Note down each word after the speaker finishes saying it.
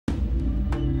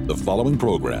The following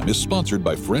program is sponsored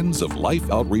by Friends of Life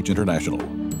Outreach International.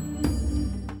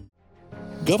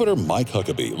 Governor Mike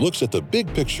Huckabee looks at the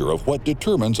big picture of what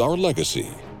determines our legacy.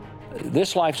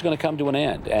 This life's going to come to an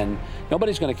end, and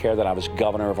nobody's going to care that I was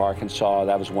governor of Arkansas,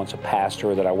 that I was once a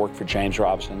pastor, that I worked for James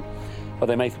Robinson. Well,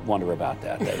 they may wonder about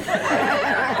that.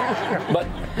 But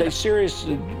they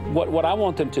seriously, what I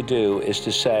want them to do is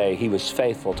to say he was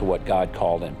faithful to what God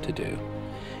called him to do.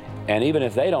 And even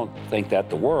if they don't think that,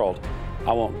 the world,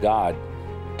 I want God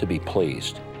to be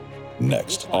pleased.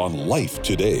 Next on Life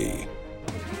Today.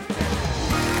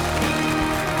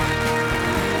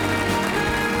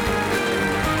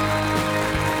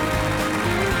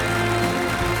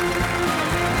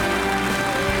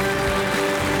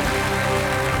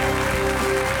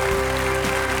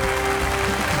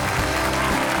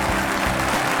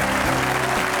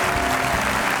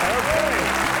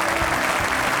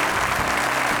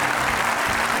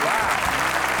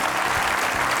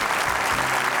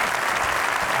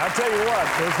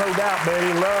 There's no doubt,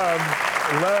 Betty,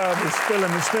 love is still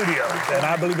in the studio. And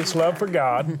I believe it's love for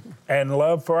God and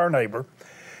love for our neighbor,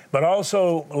 but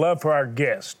also love for our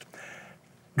guest.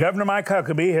 Governor Mike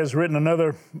Huckabee has written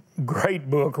another great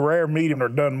book, Rare, Medium, or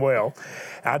Done Well.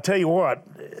 I tell you what,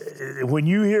 when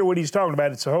you hear what he's talking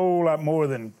about, it's a whole lot more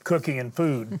than cooking and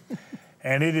food.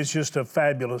 And it is just a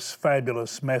fabulous,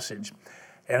 fabulous message.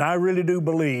 And I really do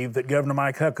believe that Governor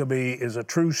Mike Huckabee is a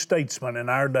true statesman in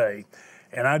our day.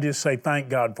 And I just say thank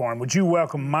God for him. Would you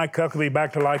welcome Mike Huckabee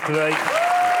back to Life Today? Thank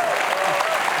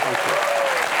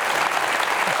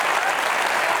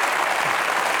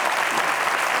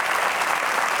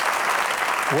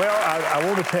you. Well, I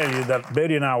want to tell you that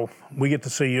Betty and I, we get to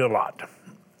see you a lot.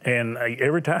 And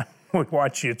every time we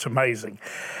watch you, it's amazing.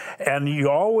 And you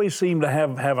always seem to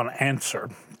have an answer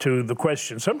to the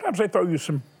question. Sometimes they throw you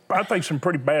some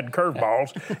pretty bad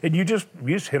curveballs, and you just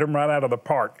hit them right out of the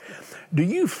park. Do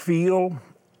you feel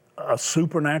a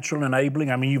supernatural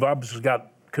enabling? I mean, you've obviously got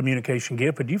communication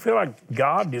gift, but do you feel like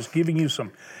God is giving you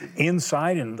some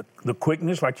insight and the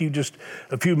quickness? Like you just,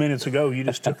 a few minutes ago, you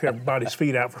just took everybody's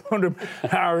feet out from under them.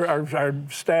 Our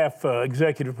staff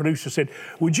executive producer said,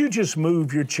 would you just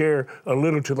move your chair a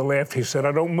little to the left? He said,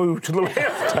 I don't move to the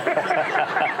left.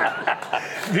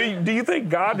 Do you think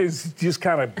God is just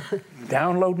kind of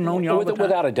downloading on you all the time?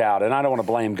 Without a doubt, and I don't want to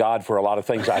blame God for a lot of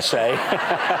things I say,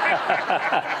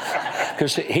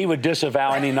 because he would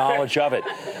disavow any knowledge of it.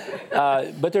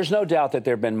 But there's no doubt that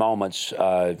there have been moments,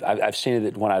 I've seen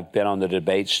it when I've been on the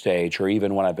debate stage or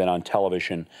even when I've been on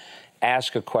television,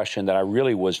 ask a question that I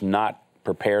really was not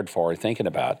prepared for or thinking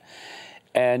about.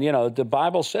 And, you know, the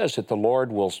Bible says that the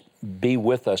Lord will be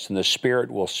with us and the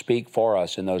Spirit will speak for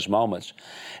us in those moments.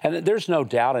 And there's no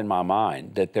doubt in my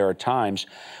mind that there are times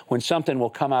when something will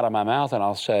come out of my mouth and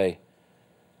I'll say,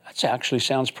 that actually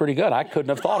sounds pretty good. I couldn't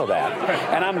have thought of that.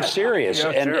 And I'm serious. Yeah,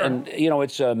 and, sure. and, you know,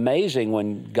 it's amazing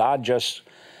when God just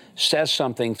says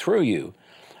something through you.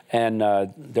 And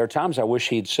there are times I wish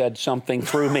he'd said something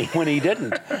through me when he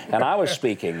didn't. And I was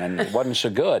speaking and it wasn't so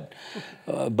good.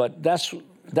 But that's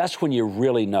when you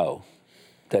really know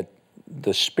that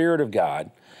the Spirit of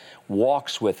God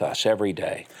walks with us every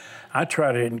day. I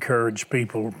try to encourage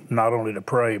people not only to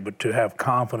pray, but to have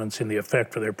confidence in the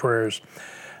effect of their prayers.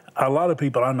 A lot of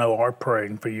people I know are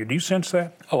praying for you. Do you sense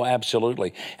that? Oh,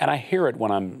 absolutely. And I hear it when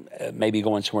I'm maybe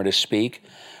going somewhere to speak,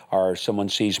 or someone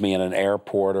sees me in an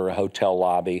airport or a hotel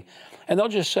lobby, and they'll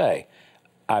just say,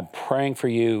 I'm praying for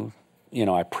you. You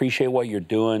know, I appreciate what you're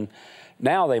doing.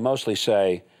 Now they mostly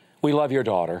say, we love your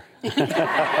daughter. I'm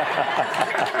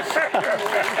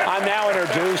now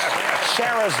introduced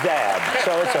Sarah's dad,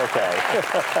 so it's okay.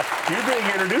 You're being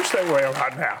introduced that way a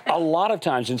lot now. A lot of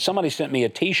times, and somebody sent me a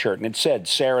T-shirt and it said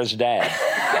Sarah's dad.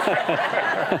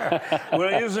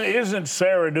 Well, isn't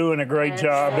Sarah doing a great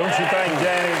job? Don't you thank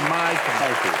Janet and Mike?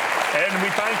 Thank you. And we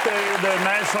thank the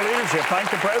national leadership. Thank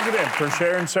the president for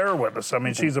sharing Sarah with us. I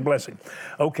mean, she's a blessing.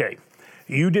 Okay,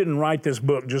 you didn't write this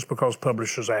book just because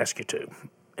publishers asked you to.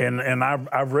 And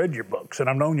I've read your books, and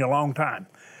I've known you a long time.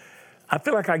 I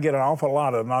feel like I get an awful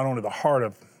lot of not only the heart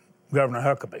of Governor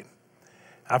Huckabee.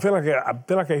 I feel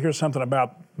like I hear something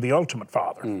about the ultimate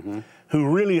father, who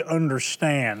really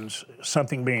understands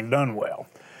something being done well.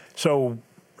 So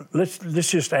let's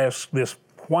just ask this: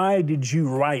 why did you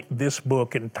write this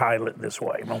book and title it this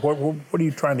way? What are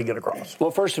you trying to get across?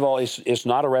 Well, first of all, it's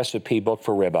not a recipe book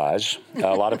for ribeyes.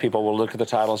 A lot of people will look at the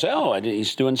title and say, oh,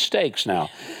 he's doing steaks now.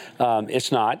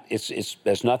 It's not. It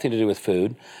has nothing to do with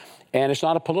food. And it's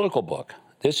not a political book.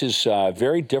 This is a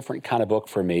very different kind of book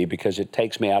for me because it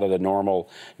takes me out of the normal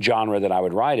genre that I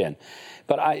would write in.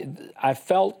 But I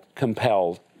felt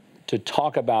compelled to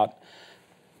talk about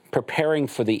preparing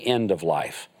for the end of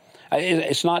life.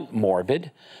 It's not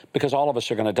morbid, because all of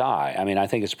us are going to die. I mean, I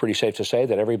think it's pretty safe to say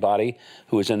that everybody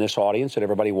who is in this audience, that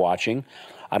everybody watching,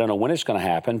 I don't know when it's going to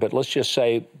happen, but let's just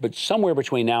say, but somewhere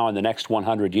between now and the next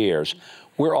 100 years,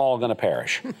 we're all going to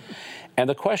perish. And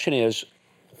the question is,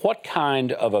 what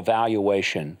kind of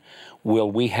evaluation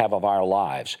will we have of our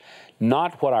lives?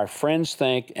 Not what our friends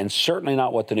think, and certainly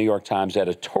not what the New York Times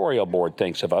editorial board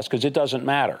thinks of us, because it doesn't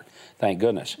matter, thank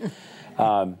goodness.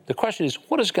 The question is,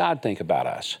 what does God think about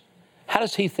us? How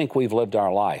does he think we've lived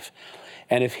our life?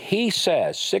 And if he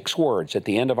says 6 words at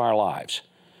the end of our lives,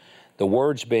 the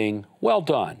words being, well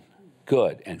done,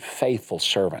 good and faithful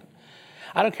servant.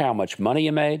 I don't care how much money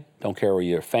you made, don't care whether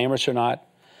you're famous or not,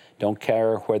 don't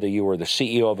care whether you were the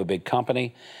CEO of a big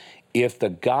company. If the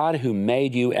God who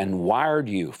made you and wired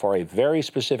you for a very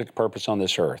specific purpose on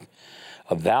this earth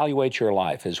evaluates your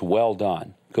life as well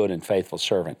done, good and faithful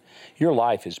servant, your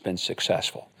life has been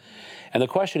successful. And the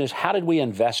question is, how did we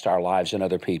invest our lives in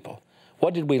other people?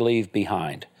 What did we leave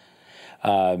behind?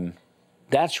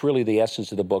 That's really the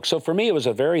essence of the book. So for me, it was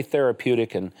a very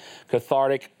therapeutic and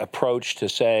cathartic approach to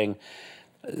saying,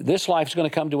 this life's going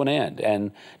to come to an end,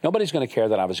 and nobody's going to care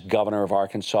that I was governor of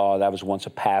Arkansas, that I was once a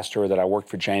pastor, that I worked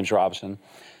for James Robinson.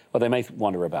 Well, they may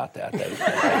wonder about that.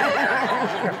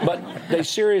 But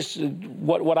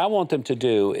what I want them to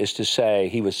do is to say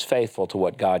he was faithful to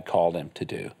what God called him to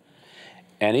do.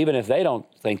 And even if they don't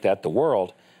think that, the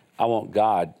world, I want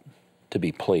God to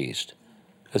be pleased.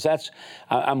 Because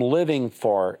I'm living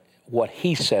for what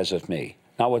he says of me,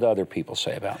 not what other people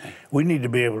say about me. We need to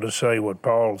be able to say what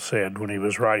Paul said when he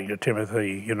was writing to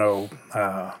Timothy,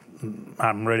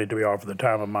 I'm ready to be offered, the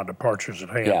time of my departure is at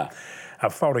hand. Yeah.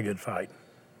 I've fought a good fight.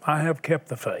 I have kept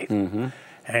the faith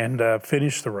and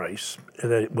finished the race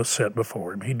that was set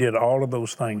before him. He did all of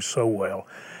those things so well.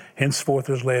 Henceforth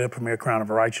is laid up for me a crown of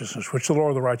righteousness, which the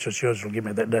Lord, the righteous judge, will give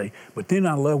me that day. But then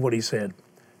I love what he said,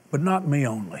 but not me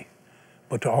only,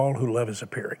 but to all who love his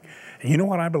appearing. And you know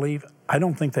what I believe? I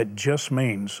don't think that just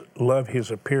means love his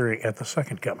appearing at the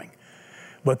second coming,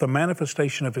 but the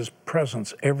manifestation of his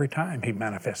presence every time he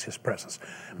manifests his presence,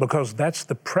 because that's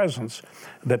the presence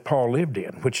that Paul lived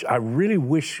in, which I really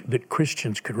wish that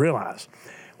Christians could realize.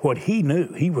 What he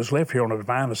knew, he was left here on a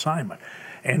divine assignment.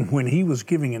 And when he was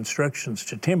giving instructions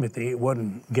to Timothy, it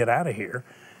wasn't get out of here.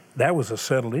 That was a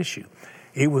settled issue.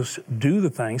 It was do the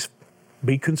things,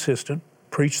 be consistent,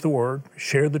 preach the word,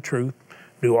 share the truth,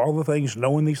 do all the things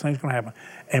knowing these things are going to happen.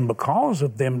 And because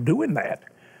of them doing that,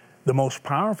 the most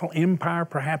powerful empire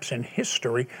perhaps in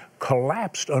history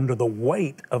collapsed under the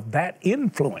weight of that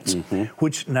influence,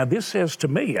 which now this says to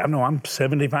me, I know I'm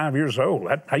 75 years old.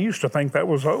 I used to think that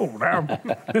was old. Now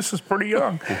this is pretty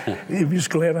young. I'm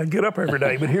just glad I get up every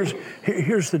day. But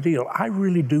here's the deal. I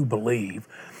really do believe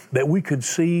that we could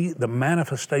see the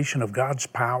manifestation of God's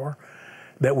power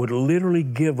that would literally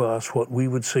give us what we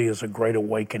would see as a great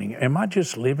awakening. Am I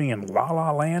just living in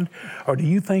la-la land? Or do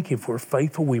you think if we're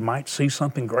faithful, we might see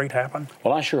something great happen?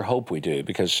 Well, I sure hope we do,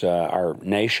 because our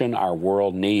nation, our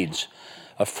world needs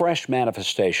a fresh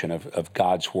manifestation of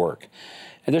God's work.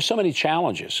 And there's so many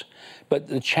challenges, but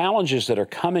the challenges that are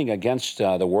coming against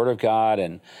the Word of God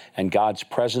and God's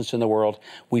presence in the world,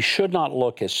 we should not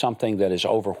look as something that is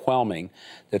overwhelming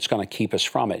that's going to keep us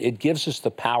from it. It gives us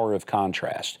the power of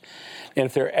contrast. And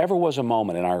if there ever was a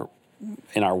moment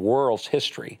in our world's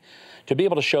history to be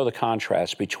able to show the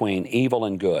contrast between evil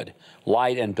and good,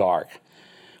 light and dark,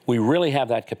 we really have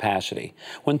that capacity.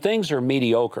 When things are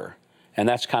mediocre, and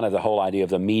that's kind of the whole idea of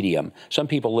the medium, some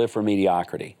people live for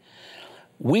mediocrity.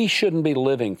 We shouldn't be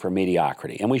living for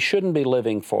mediocrity, and we shouldn't be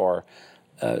living for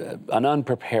an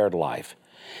unprepared life.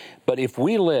 But if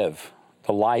we live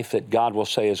the life that God will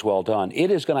say is well done,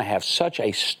 it is going to have such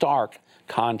a stark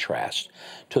contrast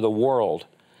to the world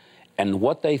and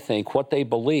what they think, what they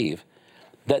believe,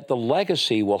 that the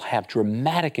legacy will have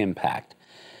dramatic impact,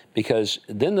 because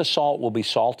then the salt will be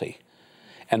salty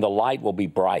and the light will be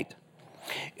bright.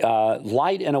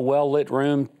 Light in a well-lit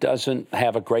room doesn't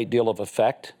have a great deal of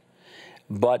effect,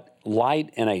 but light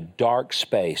in a dark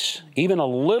space, even a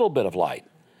little bit of light,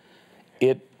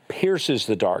 it pierces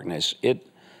the darkness. It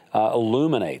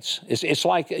illuminates. It's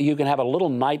like you can have a little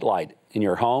night light in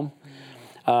your home.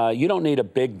 You don't need a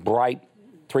big, bright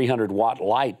 300-watt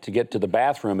light to get to the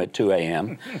bathroom at 2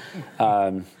 a.m.,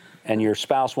 and your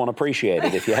spouse won't appreciate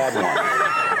it if you have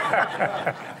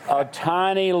one. A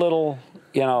tiny little,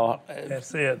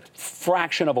 That's it.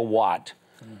 fraction of a watt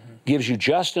gives you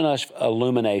just enough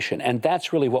illumination, and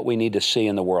that's really what we need to see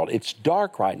in the world. It's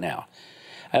dark right now.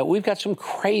 We've got some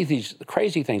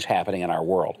crazy things happening in our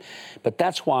world. But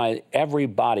that's why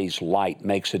everybody's light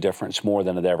makes a difference more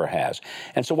than it ever has.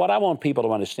 And so what I want people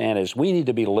to understand is we need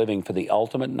to be living for the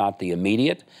ultimate, not the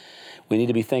immediate. We need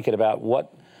to be thinking about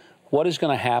what is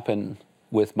going to happen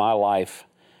with my life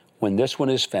when this one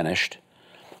is finished.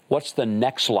 What's the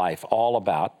next life all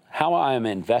about? How I am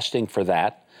investing for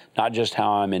that, not just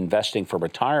how I'm investing for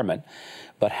retirement,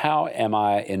 but how am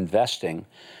I investing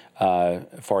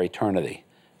for eternity?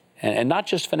 And not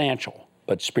just financial,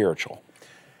 but spiritual.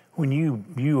 When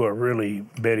you are really,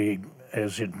 Betty,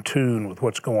 as in tune with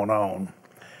what's going on,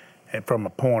 and from a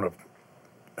point of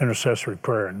intercessory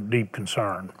prayer and deep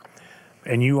concern,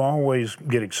 and you always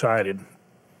get excited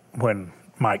when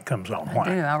Mike comes on. Why?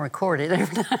 I do. I record it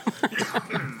every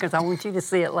time because I want you to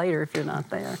see it later if you're not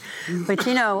there. But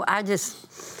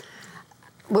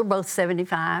we're both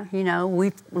 75.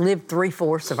 We've lived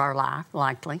 3/4 of our life,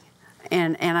 likely,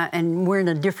 and we're in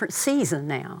a different season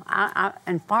now.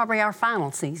 And probably our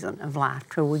final season of life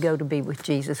till we go to be with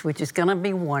Jesus, which is going to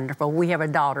be wonderful. We have a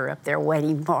daughter up there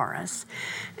waiting for us,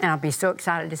 and I'll be so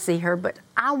excited to see her. But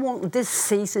I want this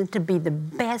season to be the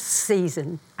best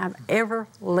season I've ever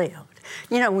lived.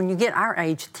 When you get our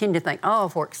age, you tend to think, oh,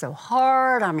 I've worked so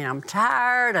hard. I'm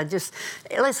tired.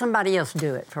 Let somebody else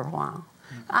do it for a while.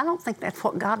 I don't think that's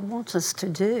what God wants us to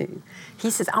do.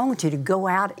 He says, I want you to go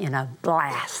out in a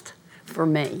blast for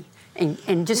me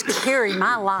and just carry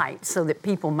my light so that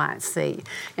people might see.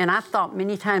 And I've thought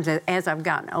many times as I've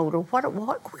gotten older,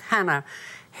 what kind of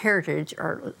heritage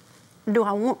do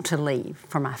I want to leave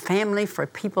for my family, for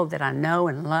people that I know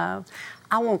and love?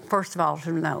 I want, first of all,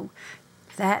 to know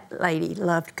that lady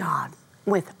loved God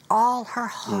with all her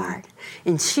heart.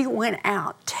 And she went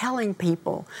out telling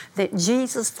people that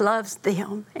Jesus loves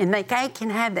them and they can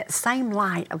have that same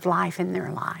light of life in their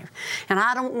life. And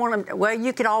I don't want them,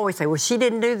 you could always say, well, she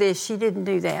didn't do this, she didn't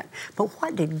do that. But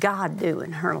what did God do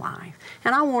in her life?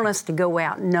 And I want us to go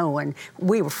out knowing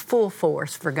we were full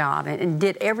force for God and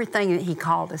did everything that He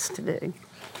called us to do.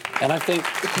 And I think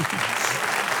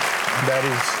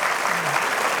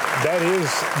that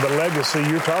is the legacy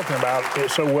you're talking about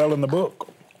so well in the book.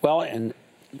 Well, and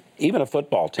even a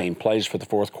football team plays for the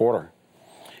fourth quarter.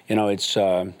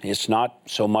 It's not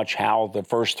so much how the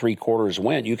first 3 quarters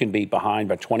went. You can be behind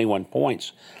by 21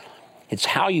 points. It's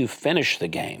how you finish the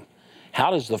game. How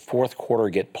does the fourth quarter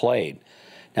get played?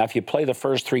 Now, if you play the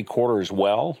first 3 quarters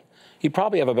well, you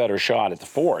probably have a better shot at the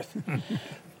fourth.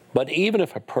 But even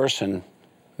if a person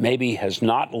maybe has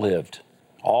not lived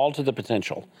all to the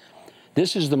potential,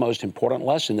 this is the most important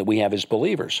lesson that we have as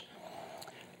believers.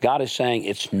 God is saying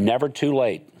it's never too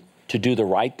late to do the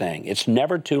right thing. It's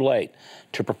never too late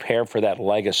to prepare for that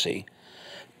legacy,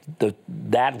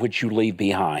 that which you leave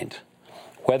behind,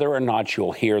 whether or not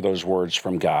you'll hear those words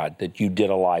from God, that you did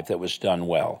a life that was done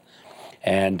well.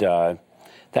 And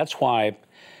that's why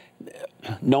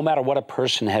no matter what a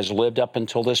person has lived up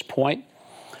until this point,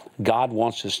 God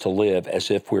wants us to live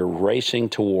as if we're racing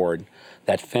toward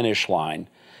that finish line,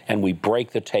 and we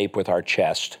break the tape with our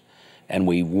chest, and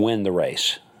we win the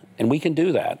race. And we can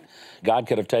do that. God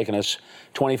could have taken us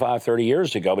 25, 30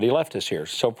 years ago, but He left us here.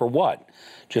 So for what?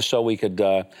 Just so we could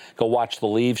go watch the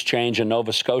leaves change in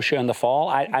Nova Scotia in the fall?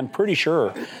 I'm pretty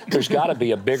sure there's got to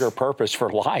be a bigger purpose for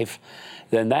life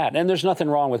than that. And there's nothing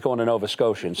wrong with going to Nova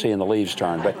Scotia and seeing the leaves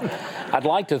turn. But I'd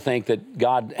like to think that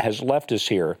God has left us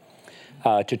here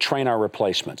to train our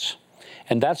replacements.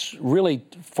 And that's really,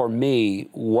 for me,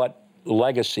 what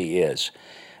legacy is.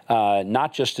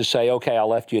 Not just to say, okay, I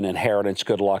left you an inheritance,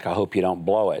 good luck, I hope you don't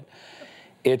blow it.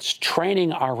 It's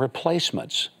training our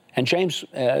replacements. And James,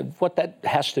 what that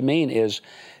has to mean is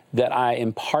that I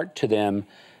impart to them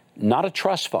not a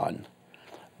trust fund,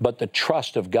 but the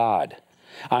trust of God.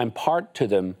 I impart to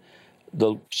them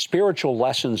the spiritual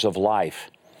lessons of life.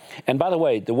 And by the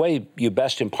way you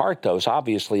best impart those,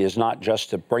 obviously, is not just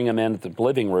to bring them into the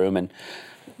living room and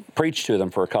preach to them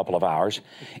for a couple of hours.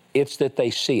 It's that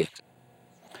they see it.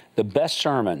 The best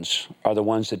sermons are the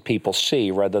ones that people see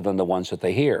rather than the ones that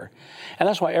they hear. And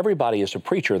that's why everybody is a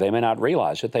preacher. They may not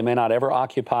realize it. They may not ever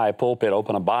occupy a pulpit,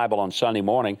 open a Bible on Sunday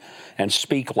morning, and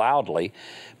speak loudly.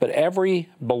 But every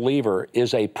believer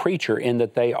is a preacher in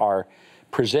that they are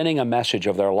presenting a message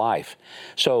of their life.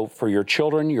 So for your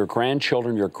children, your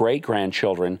grandchildren, your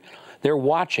great-grandchildren, they're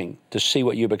watching to see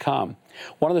what you become.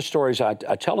 One of the stories I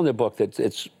tell in the book that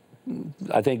it's,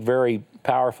 I think, very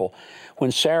powerful.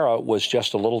 When Sarah was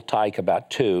just a little tyke, about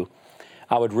 2,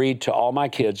 I would read to all my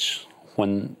kids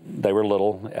when they were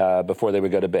little, before they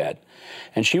would go to bed.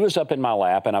 And she was up in my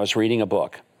lap, and I was reading a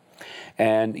book.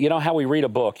 And you know how we read a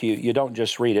book, you don't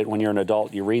just read it when you're an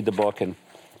adult. You read the book, and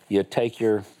you take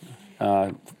your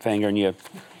finger, and you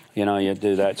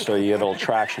do that so you get a little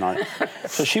traction on it.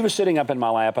 So she was sitting up in my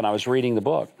lap, and I was reading the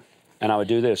book, and I would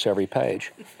do this every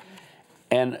page.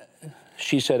 And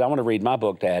she said, "I want to read my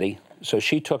book, Daddy." So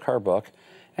she took her book,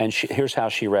 and here's how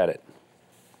she read it.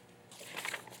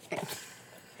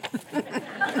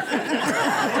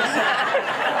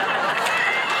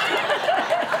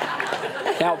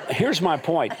 Now, here's my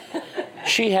point.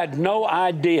 She had no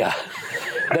idea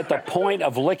that the point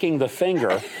of licking the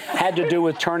finger had to do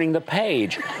with turning the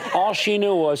page. All she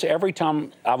knew was every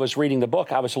time I was reading the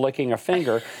book, I was licking her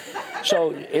finger.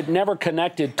 So it never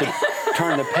connected to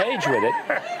turn the page with it.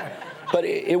 But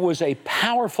it was a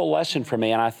powerful lesson for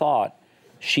me, and I thought,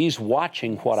 she's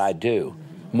watching what I do.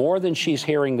 More than she's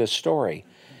hearing this story,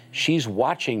 she's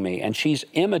watching me, and she's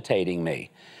imitating me.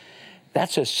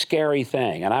 That's a scary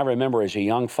thing. And I remember as a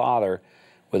young father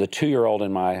with a 2-year-old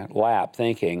in my lap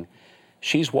thinking,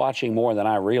 she's watching more than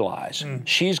I realize.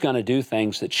 She's going to do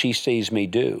things that she sees me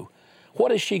do.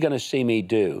 What is she going to see me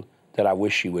do that I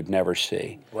wish she would never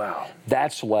see? Wow.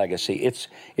 That's legacy.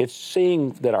 It's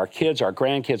seeing that our kids, our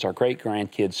grandkids, our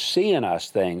great-grandkids see in us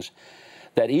things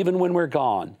that even when we're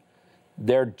gone,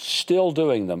 they're still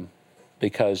doing them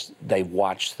because they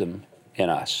watched them in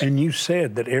us. And you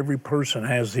said that every person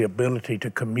has the ability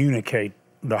to communicate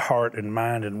the heart and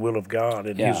mind and will of God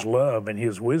and His love and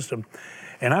His wisdom.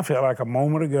 And I felt like a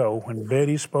moment ago when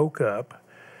Betty spoke up,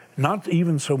 not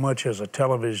even so much as a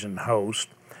television host,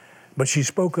 but she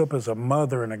spoke up as a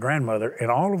mother and a grandmother,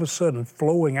 and all of a sudden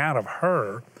flowing out of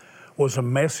her was a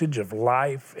message of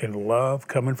life and love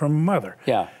coming from a mother.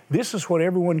 Yeah. This is what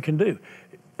everyone can do.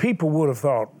 People would have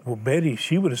thought, well, Betty,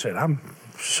 she would have said, I'm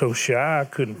so shy, I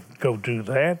couldn't go do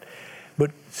that. But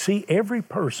see, every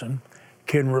person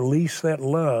can release that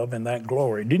love and that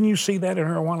glory. Didn't you see that in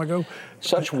her a while ago?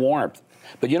 Such warmth.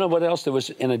 But you know what else there was,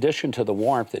 in addition to the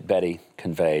warmth that Betty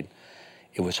conveyed?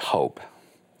 It was hope.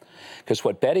 Because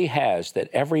what Betty has that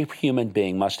every human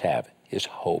being must have is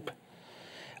hope.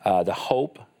 The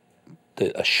hope,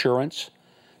 the assurance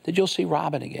that you'll see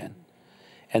Robin again.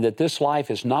 And that this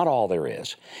life is not all there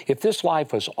is. If this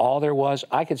life was all there was,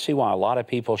 I could see why a lot of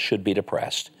people should be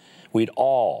depressed. We'd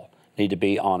all need to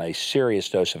be on a serious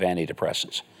dose of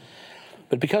antidepressants.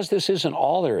 But because this isn't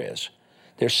all there is,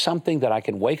 there's something that I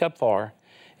can wake up for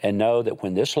and know that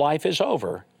when this life is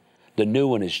over, the new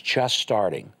one is just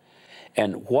starting.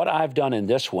 And what I've done in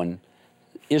this one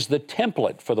is the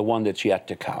template for the one that's yet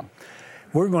to come.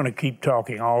 We're going to keep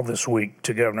talking all this week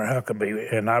to Governor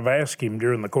Huckabee, and I've asked him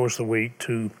during the course of the week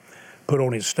to put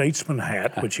on his statesman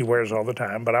hat, which he wears all the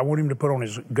time, but I want him to put on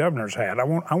his governor's hat. I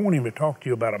want him to talk to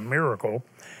you about a miracle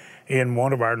in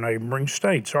one of our neighboring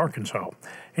states, Arkansas.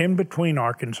 In between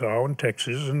Arkansas and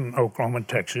Texas and Oklahoma and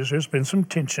Texas, there's been some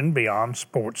tension beyond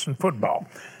sports and football,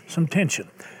 some tension.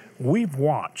 We've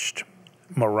watched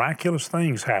miraculous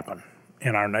things happen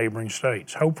in our neighboring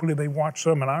states. Hopefully they watch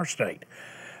some in our state.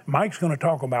 Mike's going to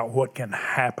talk about what can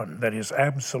happen that is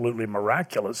absolutely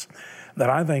miraculous, that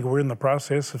I think we're in the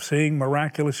process of seeing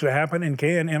miraculously happen and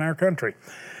can in our country.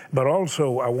 But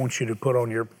also, I want you to put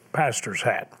on your pastor's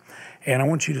hat, and I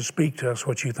want you to speak to us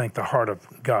what you think the heart of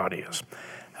God is.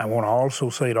 I want to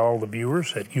also say to all the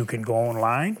viewers that you can go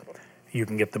online, you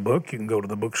can get the book, you can go to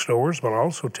the bookstores, but I'll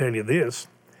also tell you this,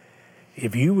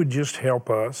 if you would just help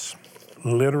us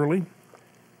literally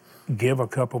give a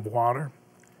cup of water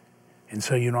and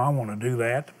say, I want to do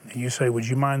that. And you say, would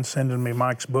you mind sending me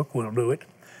Mike's book? We'll do it.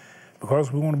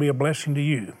 Because we want to be a blessing to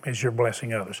you as you're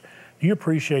blessing others. Do you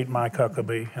appreciate Mike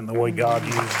Huckabee and the way God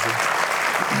uses him?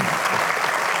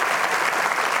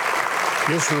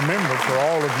 Just remember, for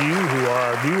all of you who are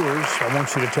our viewers, I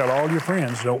want you to tell all your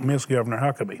friends, don't miss Governor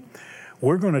Huckabee.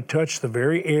 We're going to touch the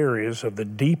very areas of the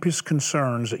deepest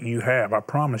concerns that you have, I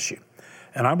promise you.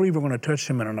 And I believe we're going to touch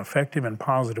them in an effective and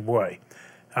positive way.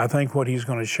 I think what he's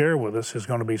going to share with us is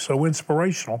going to be so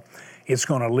inspirational, it's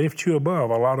going to lift you above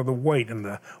a lot of the weight and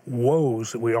the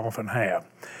woes that we often have.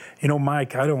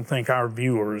 Mike, I don't think our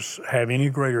viewers have any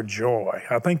greater joy.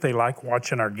 I think they like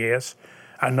watching our guests.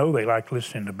 I know they like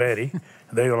listening to Betty.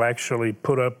 They'll actually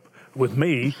put up with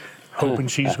me hoping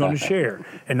she's going to share.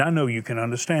 And I know you can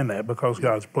understand that because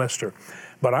God's blessed her.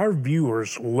 But our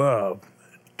viewers love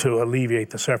to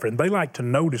alleviate the suffering. They like to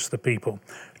notice the people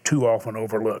too often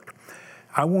overlooked.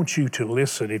 I want you to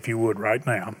listen, if you would, right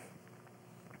now,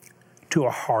 to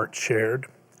a heart shared,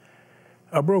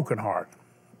 a broken heart.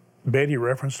 Betty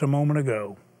referenced a moment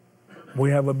ago,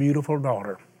 we have a beautiful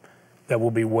daughter that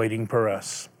will be waiting for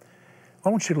us. I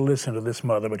want you to listen to this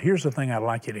mother, but here's the thing I'd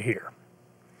like you to hear.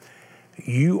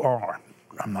 You are,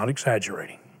 I'm not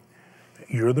exaggerating,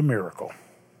 you're the miracle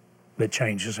that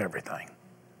changes everything.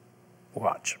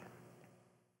 Watch.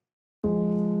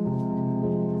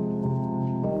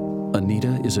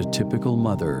 Anita is a typical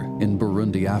mother in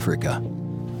Burundi, Africa.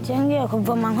 ngiye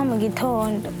kuvoma nko mu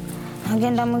gitondo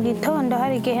nkagenda mu gitondo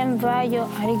hari igihe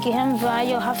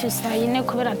mvayo hafi saa yine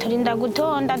kubera turinda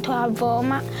gutonda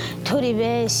tuhavoma turi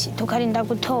benshi tukarinda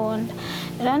gutonda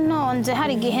rero nonze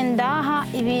hari igihe ndaha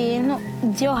ibintu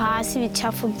byo hasi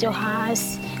bicafu byo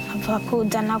hasi nkava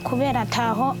kuzana kubera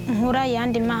ataho nkura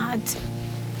yandi mazi.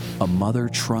 A mother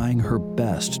trying her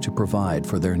best to provide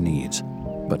for their needs.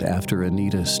 But after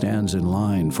Anita stands in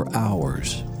line for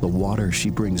hours, the water she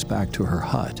brings back to her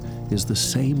hut is the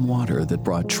same water that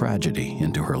brought tragedy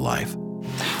into her life.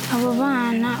 Abo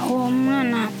bana uwo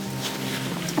mwana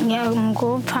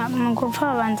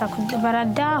mugupfa banza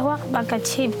baradahwa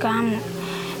bagacibwamo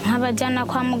nkabajyana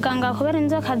kwa muganga kubera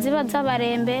inzoka ziba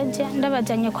zabarembeje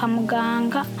ndabajyanye kwa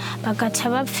muganga bagaca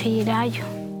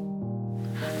bapfirayo.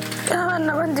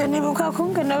 Abana banje nibuka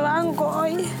kungene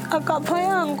bangoye agapfa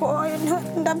yangoye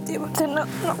ndabyibutse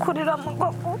nakurira mu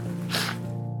bwoko.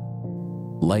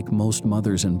 Like most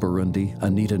mothers in Burundi,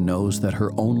 Anita knows that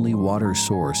her only water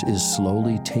source is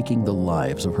slowly taking the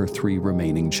lives of her 3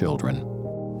 remaining children.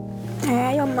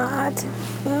 Ayo mazi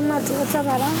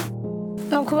batabara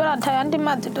nokubera atayandi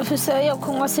mazi dufise yo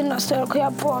kunywa sinosera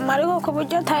kuyavoma ariko ku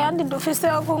buryo atayandi dufise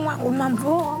yo kunywa nguma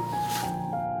mvoma.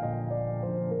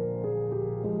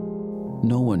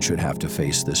 No one should have to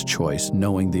face this choice,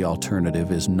 knowing the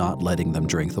alternative is not letting them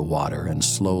drink the water and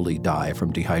slowly die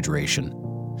from dehydration.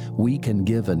 We can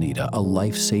give Anita a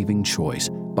life-saving choice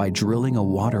by drilling a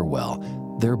water well,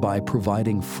 thereby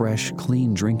providing fresh,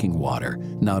 clean drinking water,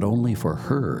 not only for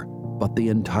her, but the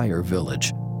entire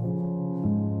village.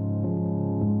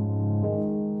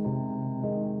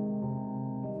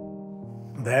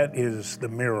 That is the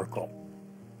miracle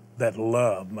that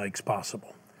love makes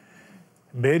possible.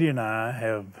 Betty and I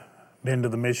have been to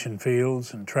the mission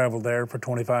fields and traveled there for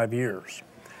 25 years.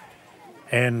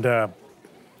 And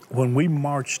when we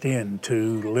marched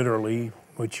into, literally,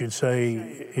 what you'd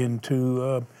say,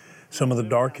 into some of the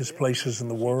darkest places in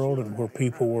the world and where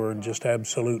people were in just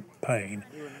absolute pain,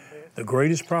 the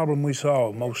greatest problem we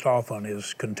saw most often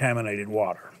is contaminated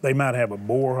water. They might have a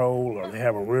borehole or they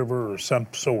have a river or some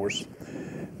source,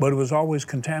 but it was always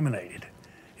contaminated.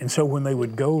 And so when they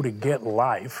would go to get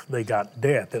life, they got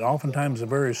death, and oftentimes a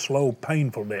very slow,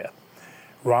 painful death,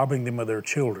 robbing them of their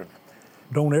children.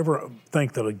 Don't ever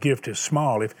think that a gift is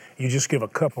small. If you just give a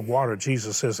cup of water,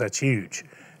 Jesus says that's huge.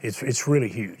 It's really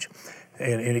huge,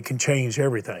 and it can change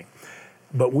everything.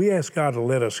 But we asked God to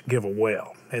let us give a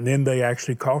well, and then they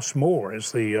actually cost more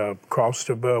as the cost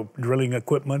of drilling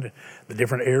equipment, the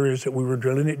different areas that we were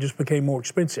drilling, it just became more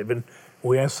expensive, and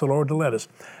we asked the Lord to let us.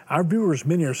 Our viewers,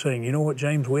 many are saying, you know what,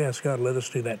 James, we asked God to let us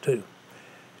do that too.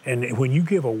 And when you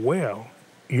give a well,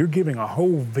 you're giving a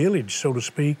whole village, so to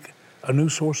speak, a new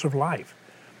source of life.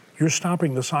 You're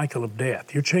stopping the cycle of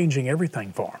death. You're changing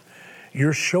everything for them.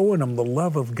 You're showing them the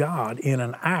love of God in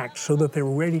an act so that they're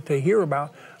ready to hear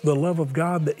about the love of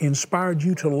God that inspired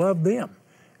you to love them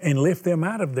and lift them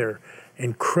out of their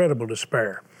incredible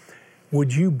despair.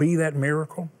 Would you be that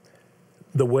miracle?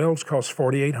 The wells cost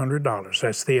 $4,800.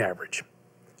 That's the average.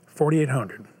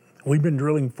 $4,800. We've been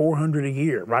drilling 400 a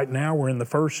year. Right now, we're in the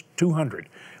first 200.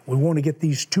 We want to get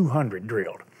these 200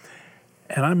 drilled.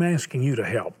 And I'm asking you to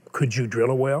help. Could you drill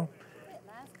a well?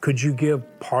 Could you give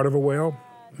part of a well?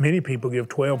 Many people give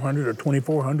 $1,200 or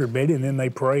 $2,400, Betty, and then they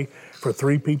pray for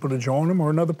 3 people to join them or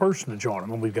another person to join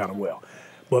them, and we've got a well.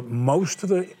 But most of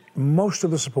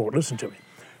the support, listen to me,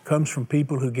 comes from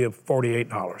people who give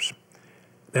 $48.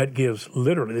 That gives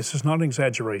literally, this is not an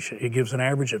exaggeration, it gives an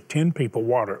average of 10 people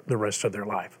water the rest of their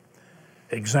life.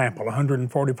 Example,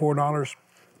 $144,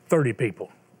 30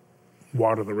 people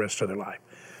water the rest of their life.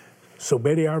 So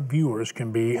Betty, our viewers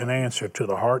can be an answer to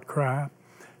the heart cry,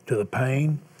 to the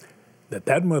pain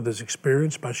that mother's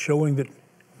experienced by showing that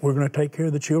we're going to take care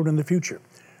of the children in the future.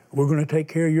 We're going to take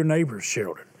care of your neighbor's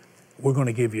children. We're going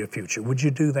to give you a future. Would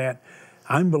you do that?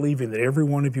 I'm believing that every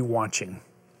one of you watching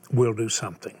will do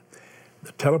something.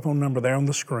 The telephone number there on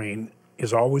the screen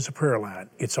is always a prayer line.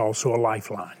 It's also a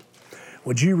lifeline.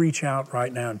 Would you reach out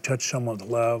right now and touch someone with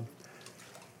love?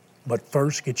 But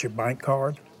first, get your bank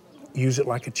card, use it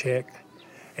like a check,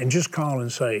 and just call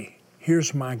and say,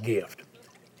 here's my gift.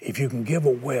 If you can give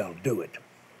a well, do it.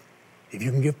 If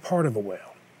you can give part of a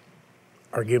well,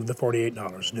 or give the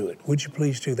 $48, do it. Would you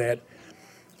please do that?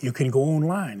 You can go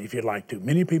online if you'd like to.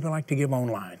 Many people like to give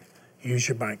online. Use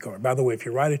your bank card. By the way, if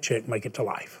you write a check, make it to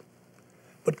life.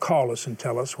 But call us and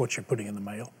tell us what you're putting in the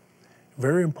mail.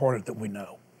 Very important that we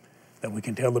know, that we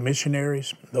can tell the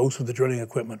missionaries, those with the drilling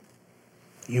equipment,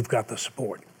 you've got the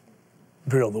support.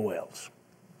 Drill the wells.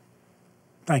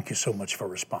 Thank you so much for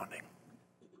responding.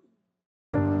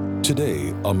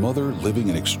 Today, a mother living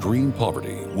in extreme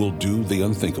poverty will do the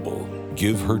unthinkable.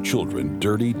 Give her children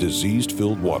dirty,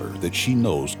 disease-filled water that she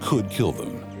knows could kill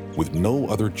them. With no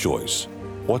other choice,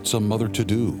 what's a mother to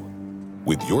do?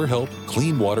 With your help,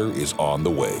 clean water is on the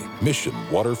way. Mission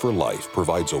Water for Life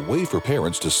provides a way for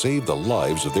parents to save the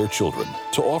lives of their children,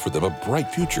 to offer them a bright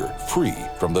future free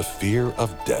from the fear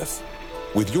of death.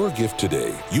 With your gift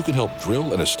today, you can help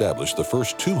drill and establish the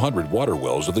first 200 water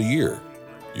wells of the year.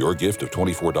 Your gift of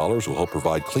 $24 will help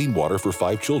provide clean water for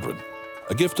 5 children.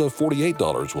 A gift of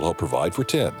 $48 will help provide for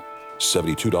 10.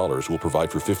 $72 will provide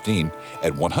for 15,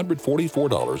 and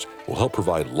 $144 will help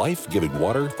provide life-giving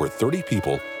water for 30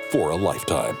 people for a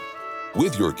lifetime.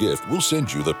 With your gift, we'll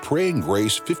send you the Praying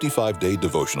Grace 55-Day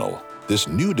Devotional. This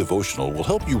new devotional will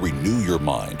help you renew your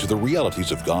mind to the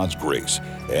realities of God's grace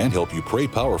and help you pray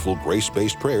powerful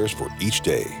grace-based prayers for each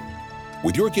day.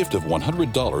 With your gift of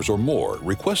 $100 or more,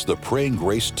 request the Praying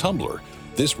Grace Tumbler.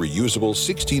 This reusable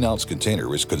 16-ounce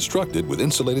container is constructed with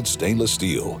insulated stainless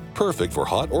steel, perfect for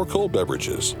hot or cold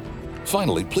beverages.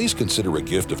 Finally, please consider a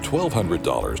gift of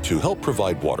 $1,200 to help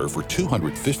provide water for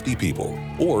 250 people,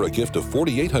 or a gift of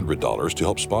 $4,800 to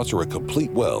help sponsor a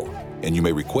complete well. And you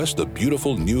may request the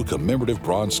beautiful new commemorative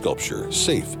bronze sculpture,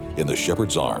 Safe in the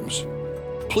Shepherd's Arms.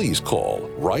 Please call,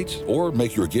 write, or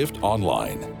make your gift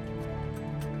online.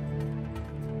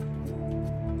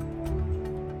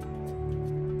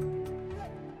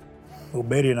 Well,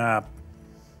 Betty and I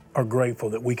are grateful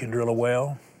that we can drill a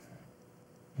well,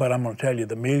 but I'm going to tell you,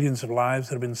 the millions of lives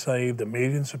that have been saved, the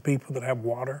millions of people that have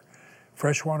water,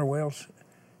 freshwater wells,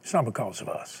 it's not because of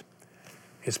us.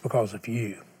 It's because of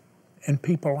you and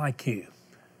people like you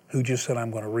who just said, I'm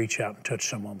going to reach out and touch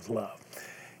someone with love.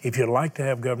 If you'd like to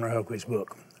have Governor Huckabee's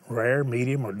book, Rare,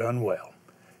 Medium, or Done Well,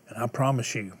 and I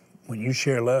promise you, when you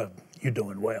share love, you're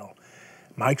doing well.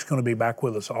 Mike's going to be back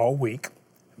with us all week.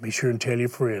 Be sure and tell your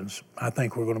friends. I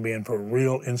think we're going to be in for a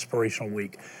real inspirational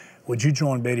week. Would you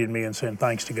join Betty and me in saying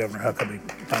thanks to Governor Huckabee?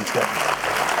 Thanks, Governor.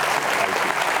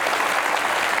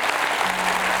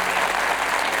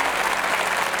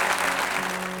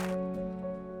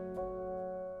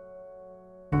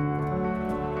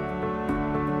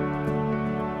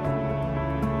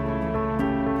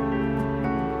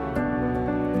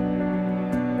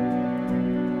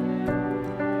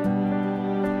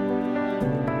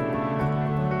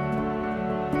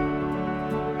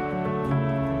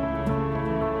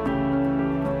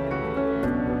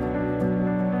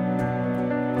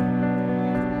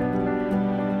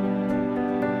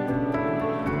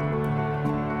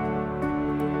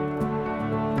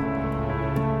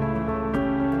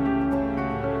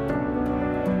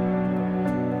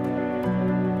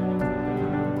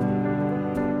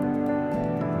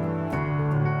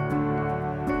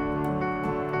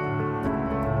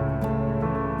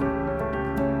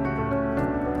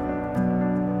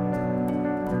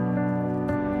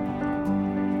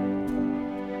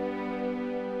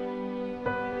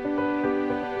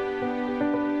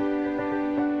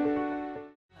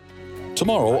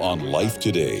 Tomorrow on Life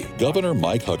Today, Governor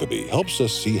Mike Huckabee helps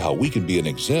us see how we can be an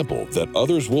example that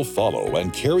others will follow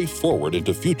and carry forward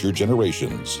into future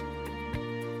generations.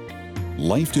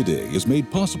 Life Today is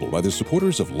made possible by the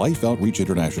supporters of Life Outreach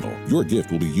International. Your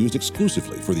gift will be used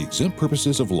exclusively for the exempt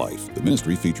purposes of life. The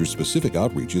ministry features specific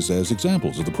outreaches as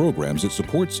examples of the programs it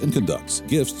supports and conducts.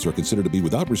 Gifts are considered to be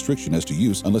without restriction as to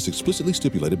use unless explicitly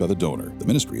stipulated by the donor. The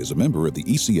ministry is a member of the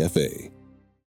ECFA.